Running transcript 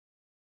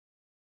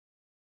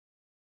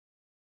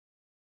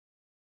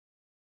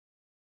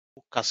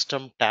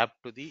custom tab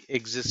to the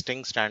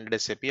existing standard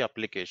SAP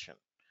application.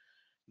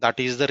 That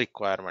is the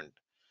requirement.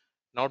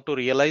 Now to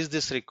realize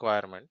this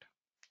requirement,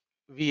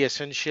 we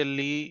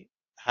essentially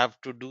have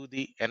to do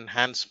the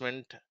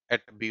enhancement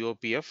at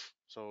BOPF.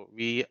 So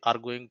we are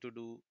going to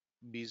do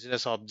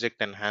business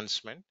object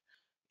enhancement.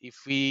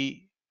 If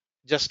we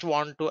just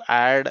want to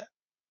add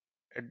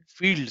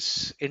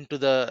fields into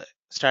the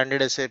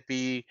standard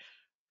SAP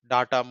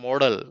data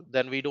model,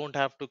 then we don't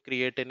have to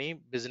create any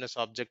business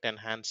object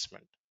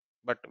enhancement.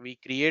 But we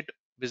create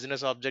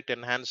business object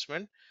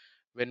enhancement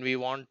when we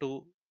want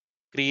to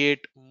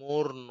create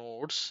more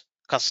nodes,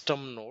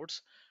 custom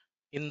nodes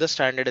in the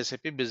standard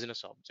SAP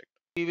business object.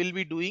 We will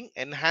be doing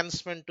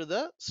enhancement to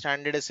the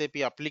standard SAP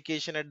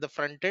application at the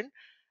front end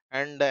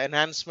and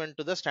enhancement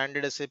to the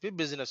standard SAP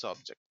business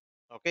object.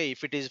 Okay,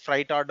 if it is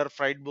freight order,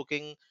 freight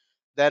booking,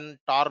 then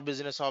TOR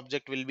business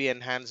object will be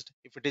enhanced.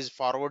 If it is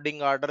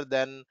forwarding order,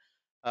 then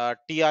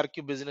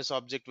TRQ business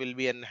object will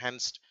be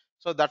enhanced.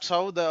 So that's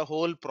how the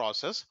whole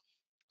process.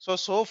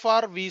 So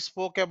far we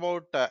spoke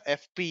about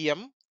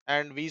FPM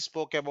and we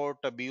spoke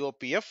about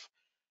BOPF.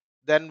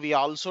 Then we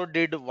also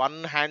did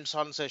one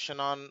hands-on session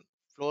on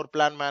floor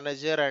plan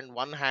manager and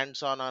one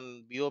hands-on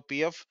on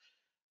BOPF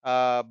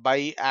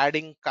by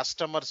adding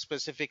customer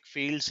specific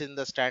fields in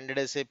the standard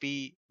SAP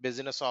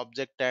business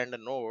object and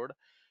node.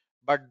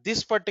 But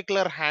this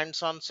particular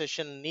hands-on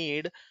session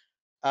need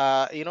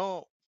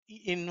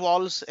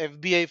involves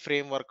FBI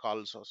framework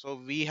also. So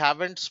we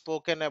haven't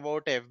spoken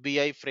about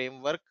FBI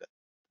framework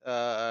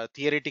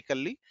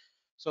theoretically.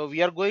 So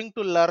we are going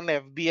to learn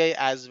FBI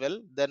as well.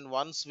 Then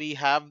once we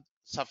have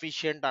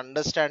sufficient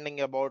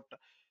understanding about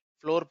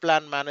floor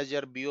plan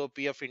manager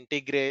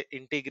BOPF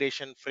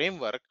integration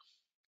framework,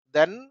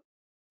 then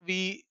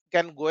we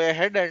can go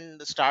ahead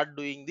and start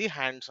doing the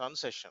hands-on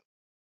session.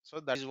 So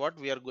that is what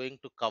we are going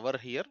to cover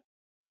here.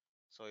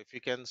 So if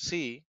you can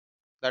see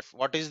that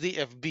what is the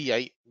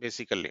FBI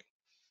basically.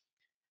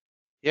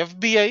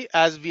 FBI,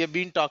 as we have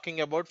been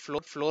talking about,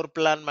 floor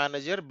plan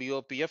manager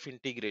BOPF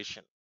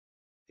integration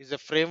is a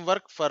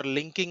framework for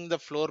linking the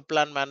floor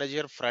plan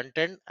manager front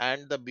end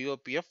and the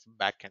BOPF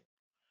backend.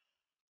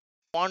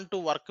 Want to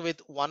work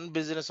with one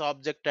business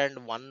object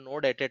and one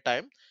node at a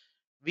time,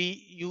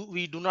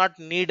 we do not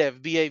need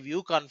FBI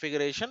view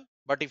configuration.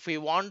 But if we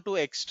want to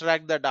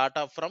extract the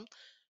data from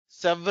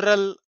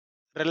several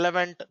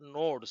relevant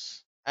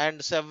nodes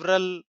and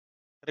several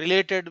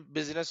related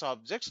business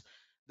objects,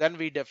 then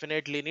we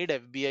definitely need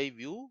FBI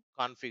view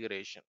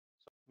configuration.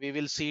 We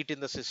will see it in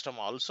the system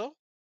also,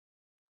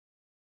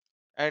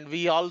 and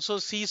we also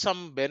see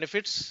some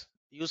benefits,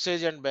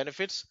 usage and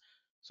benefits.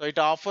 So it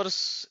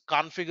offers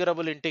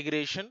configurable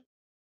integration.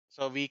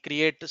 So we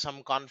create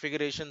some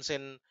configurations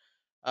in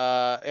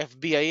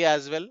FBI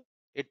as well.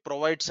 It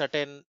provides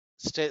certain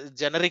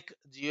generic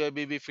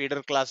UIBB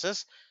feeder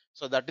classes.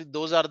 So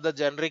those are the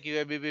generic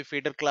UIBB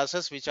feeder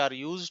classes which are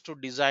used to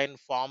design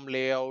form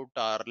layout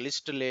or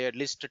list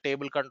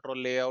table control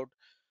layout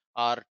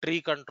or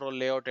tree control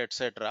layout,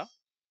 etc.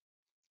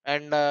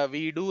 And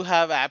we do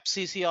have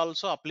AppCC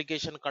also,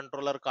 application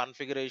controller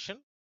configuration,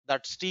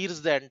 that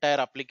steers the entire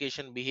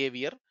application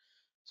behavior.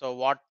 So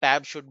what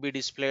tab should be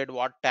displayed,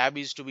 what tab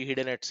is to be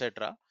hidden,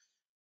 etc.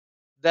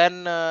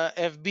 Then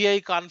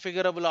FBI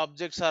configurable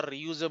objects are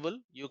reusable.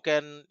 You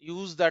can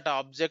use that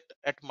object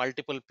at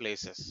multiple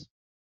places.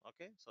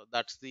 Okay, so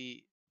that's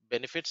the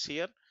benefits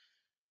here.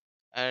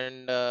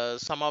 And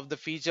some of the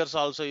features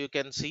also you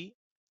can see.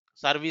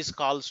 Service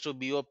calls to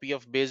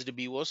BOPF based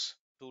BOS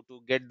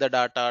to get the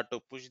data, to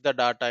push the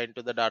data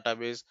into the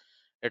database,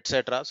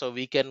 etc. So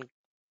we can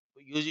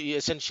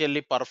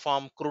essentially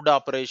perform CRUD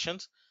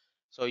operations.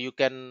 So you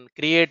can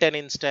create an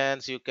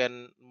instance, you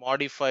can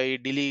modify,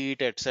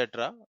 delete,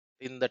 etc.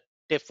 in the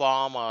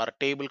form or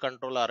table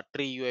control or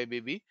tree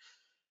UIBB.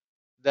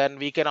 Then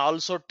we can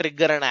also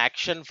trigger an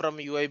action from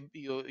UI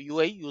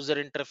user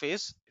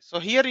interface. So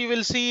here you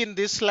will see in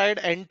this slide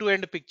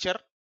end-to-end picture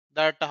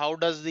that how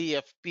does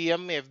the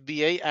FPM,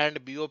 FBI and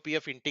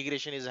BOPF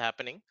integration is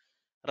happening.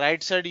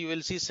 Right side you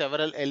will see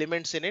several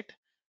elements in it,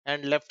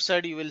 and left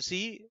side you will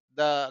see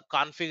the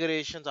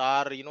configurations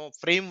are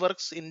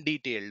frameworks in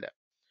detailed.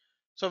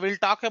 So we'll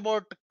talk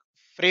about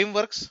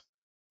frameworks.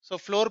 So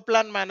floor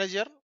plan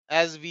manager,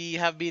 as we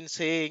have been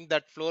saying,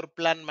 that floor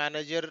plan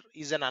manager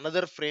is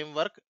another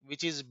framework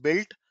which is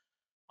built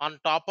on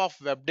top of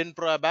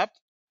WebDinPro ABAP,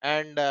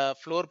 and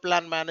floor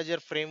plan manager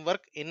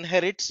framework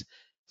inherits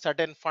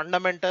certain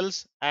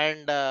fundamentals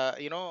and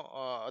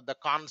the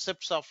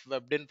concepts of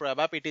WebDinPro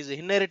ABAP. It is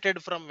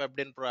inherited from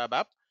WebDinPro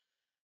ABAP.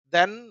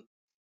 Then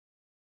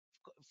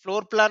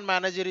floor plan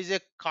manager is a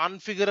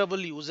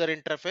configurable user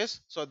interface.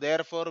 So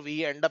therefore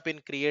we end up in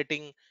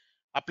creating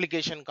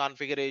application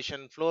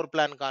configuration, floor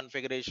plan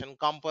configuration,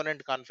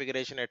 component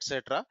configuration,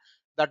 etc.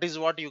 That is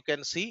what you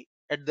can see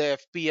at the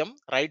FPM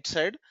right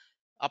side: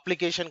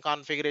 application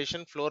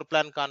configuration, floor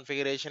plan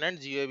configuration, and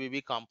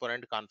GUIBB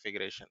component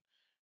configuration.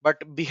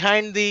 But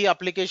behind the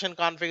application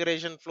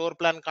configuration, floor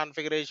plan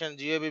configuration,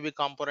 GUIBB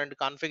component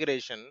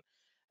configuration,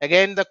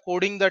 again the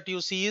coding that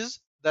you see is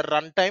the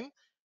runtime.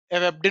 a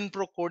WebDin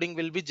Pro coding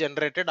will be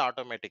generated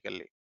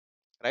automatically,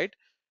 right?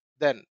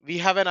 Then we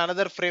have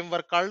another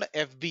framework called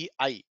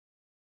FBI,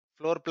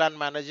 Floor Plan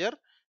Manager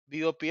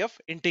BOPF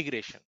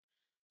Integration.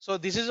 So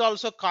this is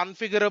also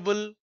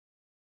configurable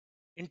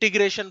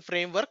integration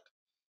framework,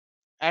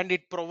 and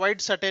it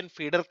provides certain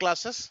feeder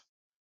classes.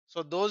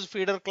 So those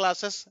feeder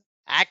classes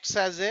acts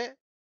as a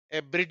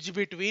bridge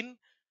between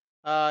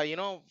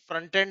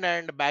front end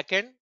and back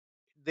end.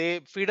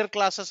 The feeder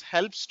classes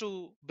helps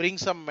to bring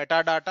some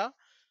metadata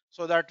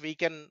so that we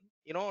can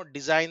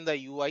design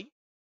the UI.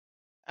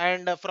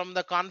 And from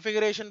the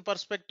configuration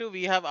perspective,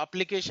 we have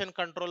application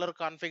controller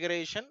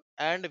configuration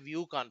and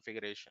view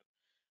configuration.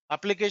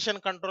 Application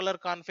controller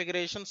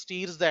configuration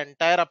steers the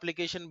entire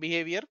application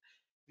behavior.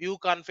 View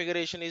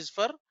configuration is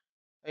for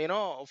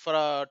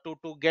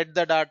to get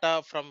the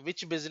data from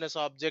which business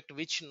object,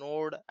 which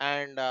node,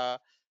 and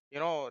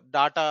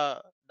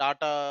data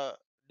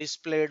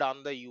displayed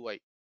on the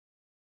UI.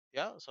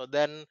 Yeah. So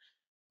then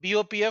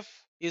BOPF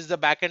is the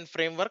backend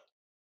framework.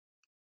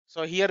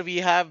 So here we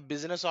have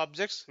business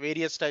objects,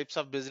 various types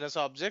of business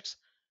objects,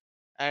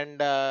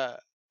 and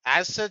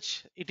as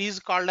such it is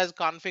called as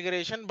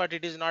configuration, but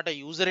it is not a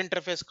user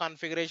interface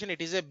configuration,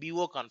 it is a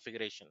BO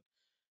configuration,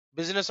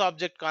 business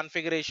object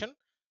configuration.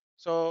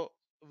 So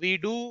we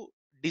do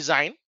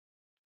design,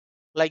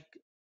 like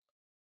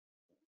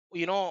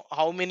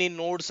how many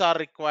nodes are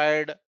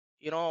required,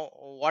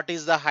 what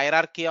is the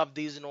hierarchy of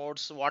these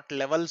nodes, what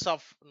levels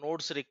of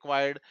nodes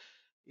required,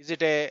 is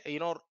it a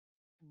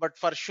but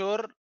for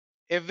sure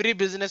every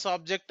business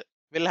object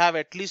will have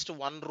at least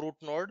one root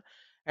node,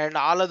 and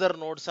all other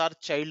nodes are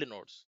child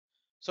nodes.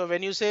 So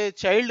when you say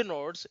child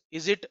nodes,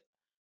 is it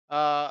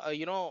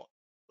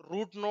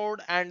root node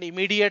and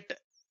immediate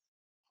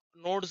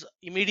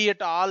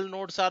all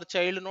nodes are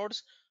child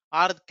nodes,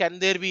 or can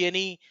there be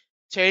any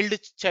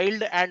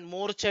child and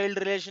more child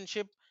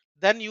relationship?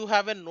 Then you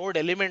have a node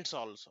elements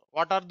also.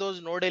 What are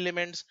those node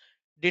elements?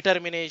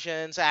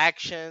 Determinations,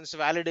 actions,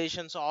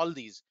 validations, all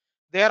these,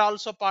 they are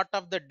also part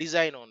of the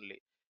design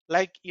only.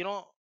 Like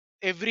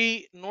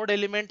every node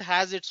element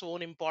has its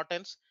own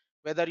importance,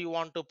 whether you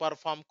want to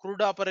perform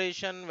CRUD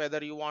operation,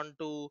 whether you want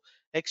to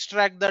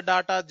extract the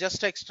data,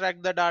 just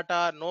extract the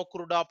data, no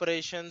CRUD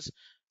operations,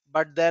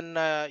 but then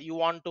you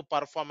want to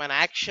perform an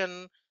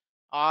action,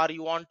 or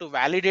you want to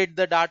validate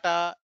the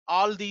data.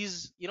 All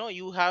these,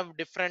 you have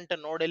different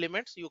node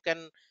elements. You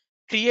can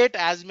create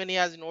as many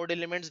as node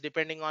elements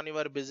depending on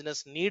your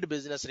business need,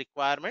 business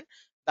requirement.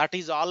 That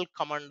is all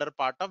come under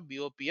part of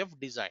BOPF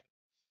design.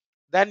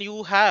 Then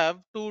you have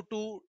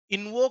to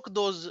invoke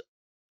those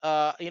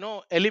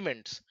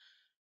elements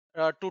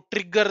to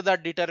trigger the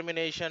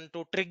determination,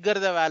 to trigger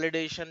the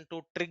validation,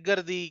 to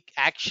trigger the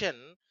action.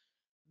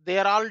 They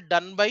are all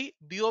done by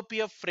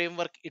BOPF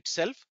framework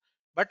itself,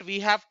 but we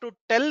have to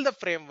tell the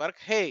framework,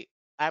 hey,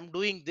 I'm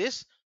doing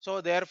this,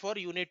 so therefore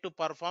you need to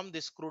perform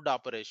this CRUD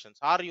operations,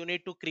 or you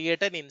need to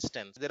create an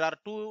instance. There are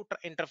two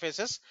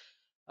interfaces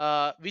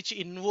which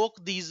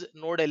invoke these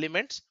node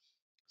elements: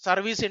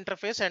 service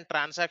interface and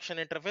transaction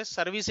interface.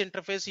 Service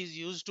interface is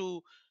used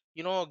to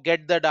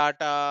get the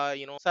data.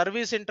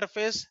 Service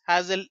interface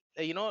has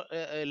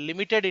a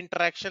limited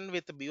interaction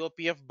with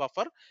BOPF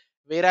buffer,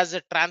 whereas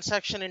a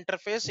transaction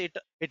interface,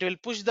 it will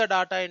push the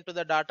data into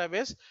the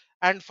database,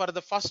 and for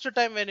the first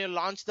time when you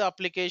launch the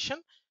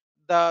application,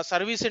 the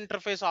service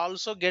interface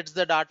also gets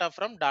the data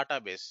from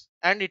database,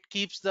 and it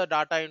keeps the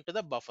data into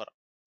the buffer,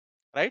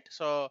 right?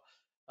 So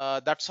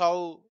that's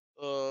how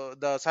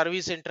the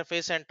service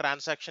interface and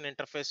transaction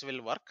interface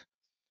will work.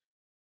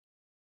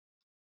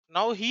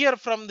 Now here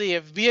from the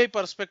FBI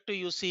perspective,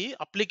 you see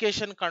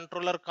application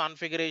controller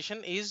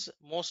configuration is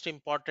most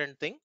important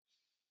thing.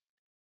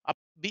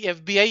 The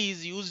FBI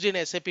is used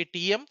in SAP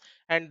TM,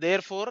 and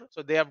therefore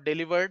so they have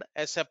delivered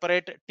a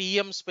separate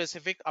TM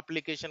specific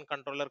application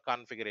controller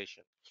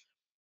configuration.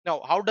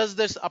 Now, how does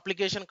this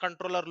application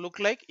controller look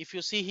like? If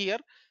you see here,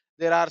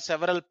 there are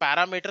several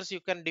parameters you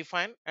can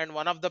define, and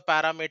one of the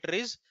parameter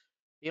is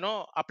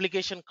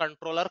application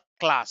controller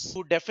class.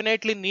 You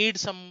definitely need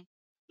some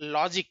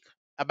logic,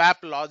 ABAP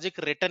logic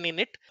written in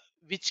it,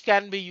 which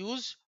can be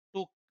used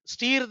to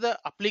steer the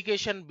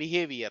application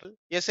behavior.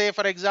 Yes, say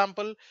for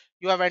example,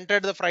 you have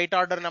entered the freight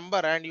order number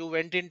and you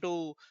went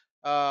into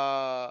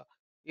uh,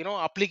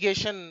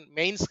 application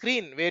main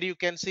screen, where you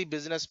can see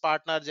business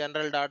partner,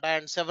 general data,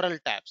 and several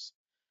tabs.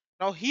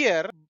 Now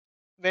here,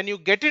 when you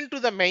get into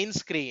the main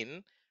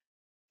screen,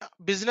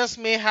 business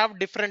may have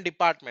different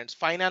departments: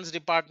 finance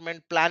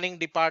department, planning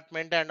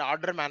department, and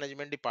order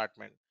management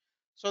department.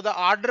 So the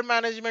order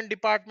management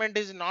department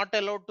is not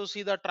allowed to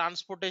see the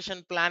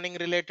transportation planning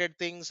related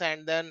things,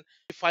 and then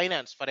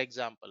finance, for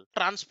example,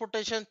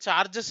 transportation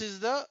charges is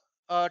the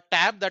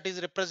tab that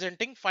is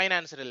representing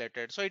finance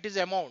related, so it is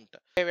amount.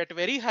 At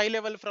very high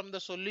level, from the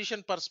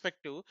solution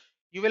perspective,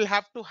 you will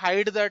have to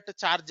hide that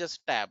charges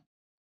tab,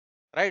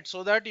 right?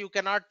 So that you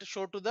cannot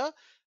show to the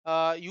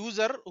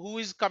user who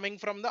is coming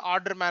from the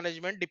order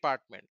management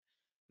department.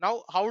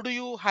 Now, how do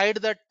you hide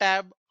that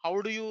tab?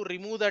 How do you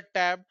remove that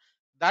tab?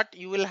 that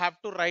you will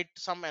have to write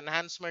some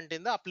enhancement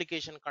in the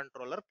application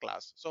controller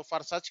class. So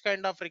for such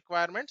kind of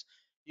requirements,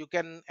 you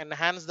can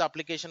enhance the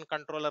application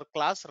controller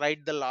class,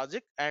 write the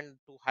logic, and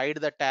to hide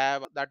the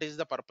tab. That is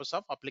the purpose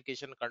of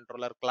application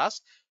controller class,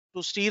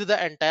 to steer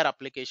the entire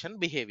application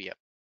behavior.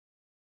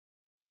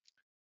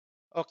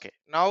 Okay,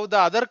 now the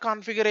other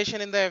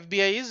configuration in the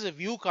FBI is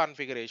view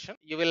configuration.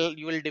 You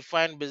will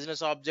define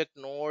business object,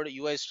 node,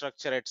 UI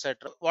structure,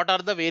 etc. What are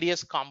the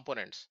various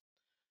components?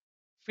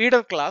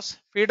 Feeder class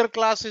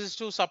is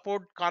to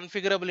support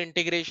configurable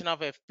integration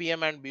of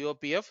FPM and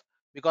BOPF,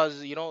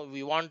 because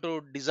we want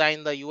to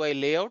design the UI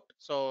layout,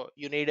 so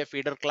you need a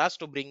feeder class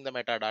to bring the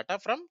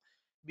metadata from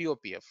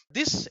BOPF.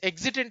 This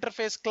exit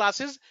interface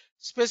class is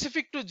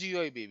specific to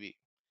GUI.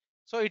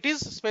 So it is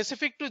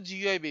specific to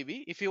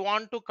GUI. If you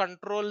want to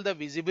control the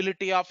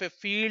visibility of a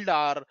field,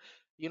 or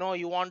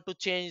you want to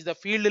change the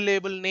field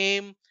label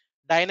name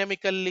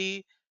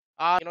dynamically,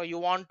 or you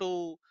want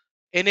to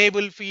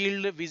enable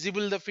field,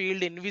 visible the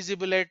field,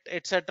 invisible it,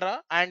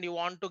 etc., and you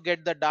want to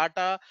get the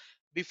data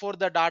before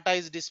the data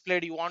is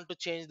displayed, you want to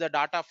change the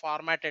data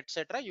format,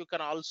 etc., you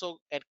can also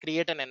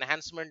create an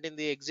enhancement in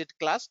the exit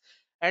class,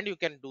 and you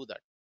can do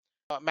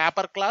that.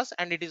 Mapper class,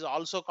 and it is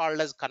also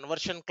called as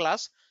conversion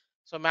class.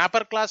 So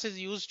mapper class is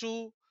used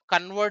to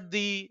convert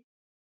the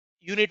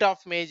unit of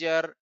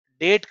measure,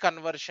 date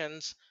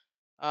conversions,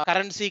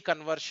 currency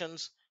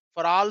conversions.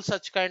 For all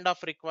such kind of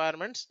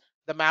requirements,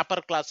 the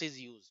mapper class is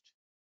used.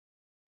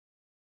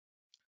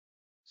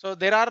 So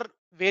there are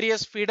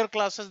various feeder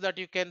classes that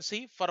you can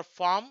see for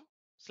form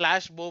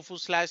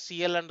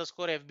 /bofu/cl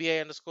underscore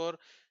fbi underscore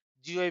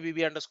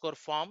GUIBB underscore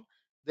form.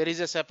 There is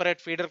a separate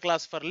feeder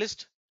class for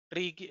list,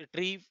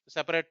 tree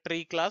separate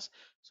tree class.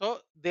 So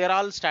they're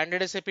all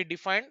standard SAP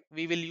defined.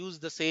 We will use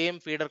the same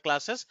feeder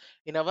classes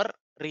in our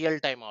real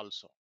time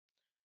also.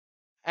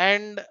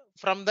 And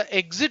from the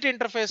exit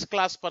interface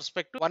class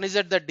perspective, one is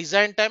at the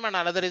design time and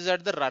another is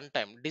at the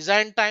runtime.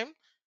 Design time,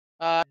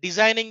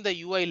 designing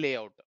the UI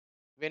layout.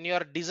 When you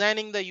are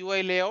designing the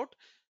UI layout,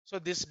 so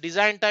this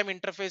design time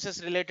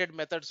interfaces related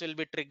methods will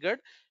be triggered.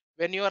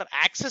 When you are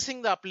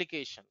accessing the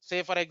application,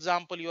 say for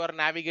example, you are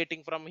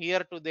navigating from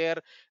here to there,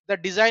 the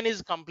design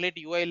is complete,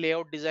 UI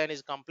layout design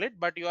is complete,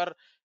 but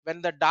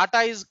when the data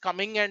is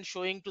coming and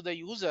showing to the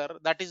user,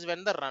 that is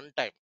when the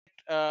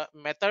runtime.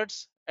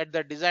 Methods at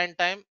the design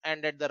time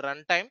and at the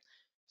runtime.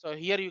 So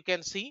here you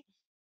can see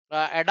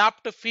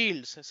adapt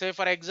fields. Say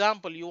for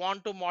example, you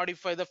want to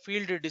modify the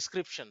field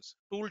descriptions,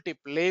 tooltip,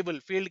 label,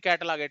 field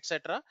catalog,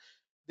 etc.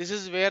 This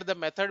is where the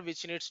method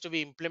which needs to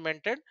be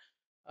implemented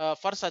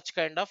for such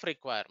kind of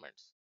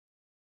requirements.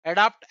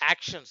 Adapt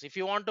actions. If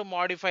you want to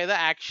modify the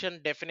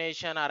action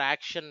definition or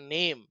action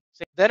name,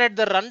 then at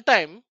the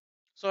runtime,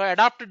 so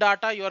adapt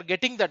data, you are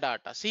getting the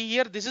data. See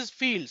here, this is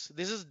fields,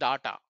 this is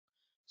data.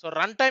 So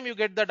runtime you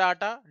get the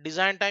data,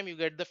 design time you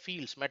get the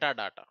fields,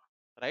 metadata,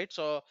 right?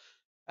 So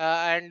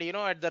and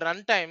at the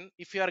runtime,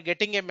 if you are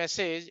getting a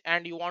message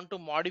and you want to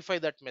modify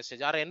that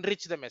message or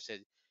enrich the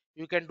message,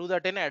 you can do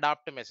that in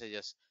adapt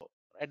messages.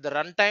 At the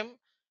runtime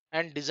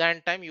and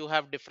design time, you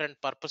have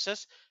different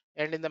purposes.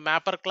 And in the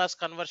mapper class,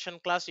 conversion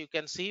class, you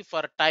can see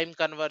for time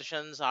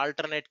conversions,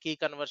 alternate key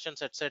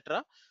conversions,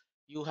 etc.,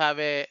 you have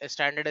a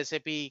standard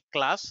SAP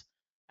class.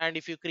 And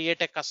if you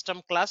create a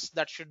custom class,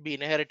 that should be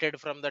inherited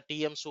from the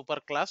TM super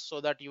class,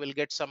 so that you will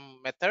get some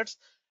methods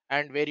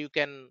and where you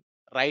can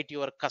write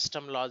your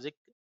custom logic.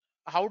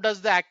 How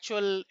does the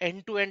actual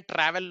end-to-end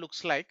travel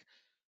looks like?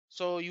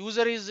 So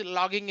user is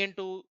logging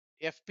into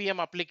FPM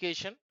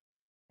application,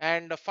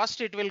 and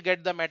first it will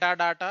get the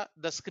metadata,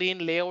 the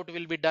screen layout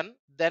will be done,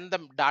 then the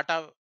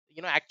data,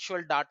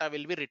 actual data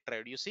will be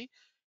retrieved. You see,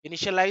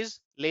 initialize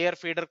layer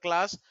feeder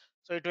class,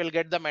 so it will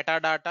get the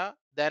metadata,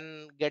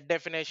 then get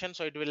definition,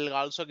 so it will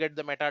also get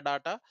the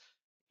metadata.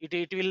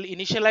 It will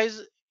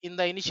initialize. In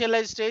the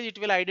initialize stage, it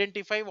will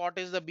identify what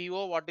is the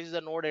BO, what is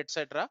the node,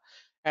 etc.,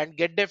 and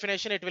get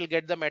definition, it will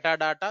get the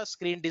metadata,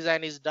 screen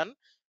design is done,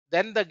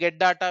 then the get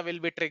data will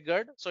be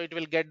triggered, so it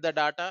will get the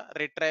data,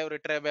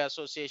 retrieve by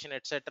association,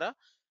 etc.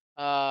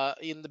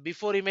 In the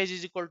before image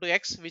is equal to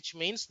X, which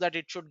means that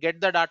it should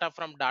get the data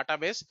from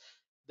database,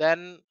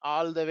 then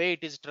all the way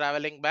it is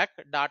traveling back,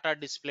 data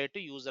display to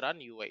user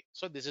on UI.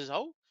 So this is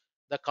how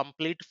the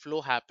complete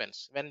flow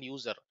happens when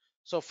user.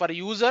 So for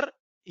user,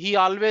 he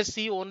always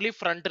see only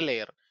front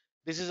layer.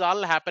 This is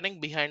all happening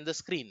behind the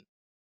screen.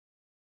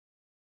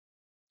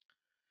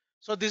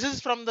 So this is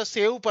from the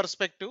save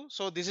perspective.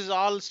 So this is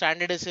all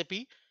standard SAP.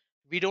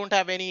 We don't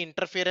have any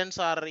interference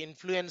or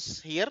influence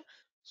here.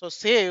 So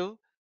save,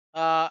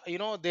 there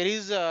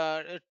is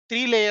a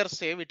three layer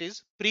save. It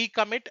is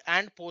pre-commit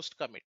and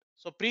post-commit.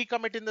 So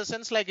pre-commit in the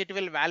sense like it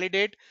will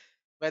validate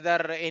whether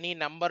any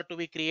number to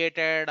be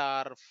created,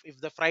 or if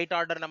the freight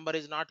order number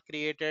is not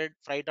created,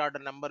 freight order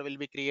number will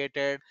be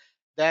created,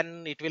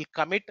 then it will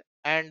commit.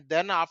 And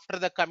then after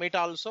the commit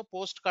also,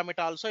 post commit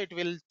also, it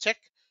will check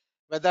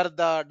whether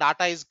the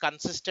data is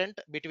consistent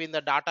between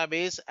the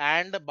database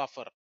and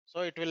buffer. So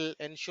it will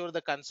ensure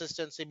the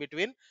consistency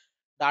between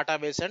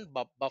database and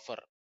buffer.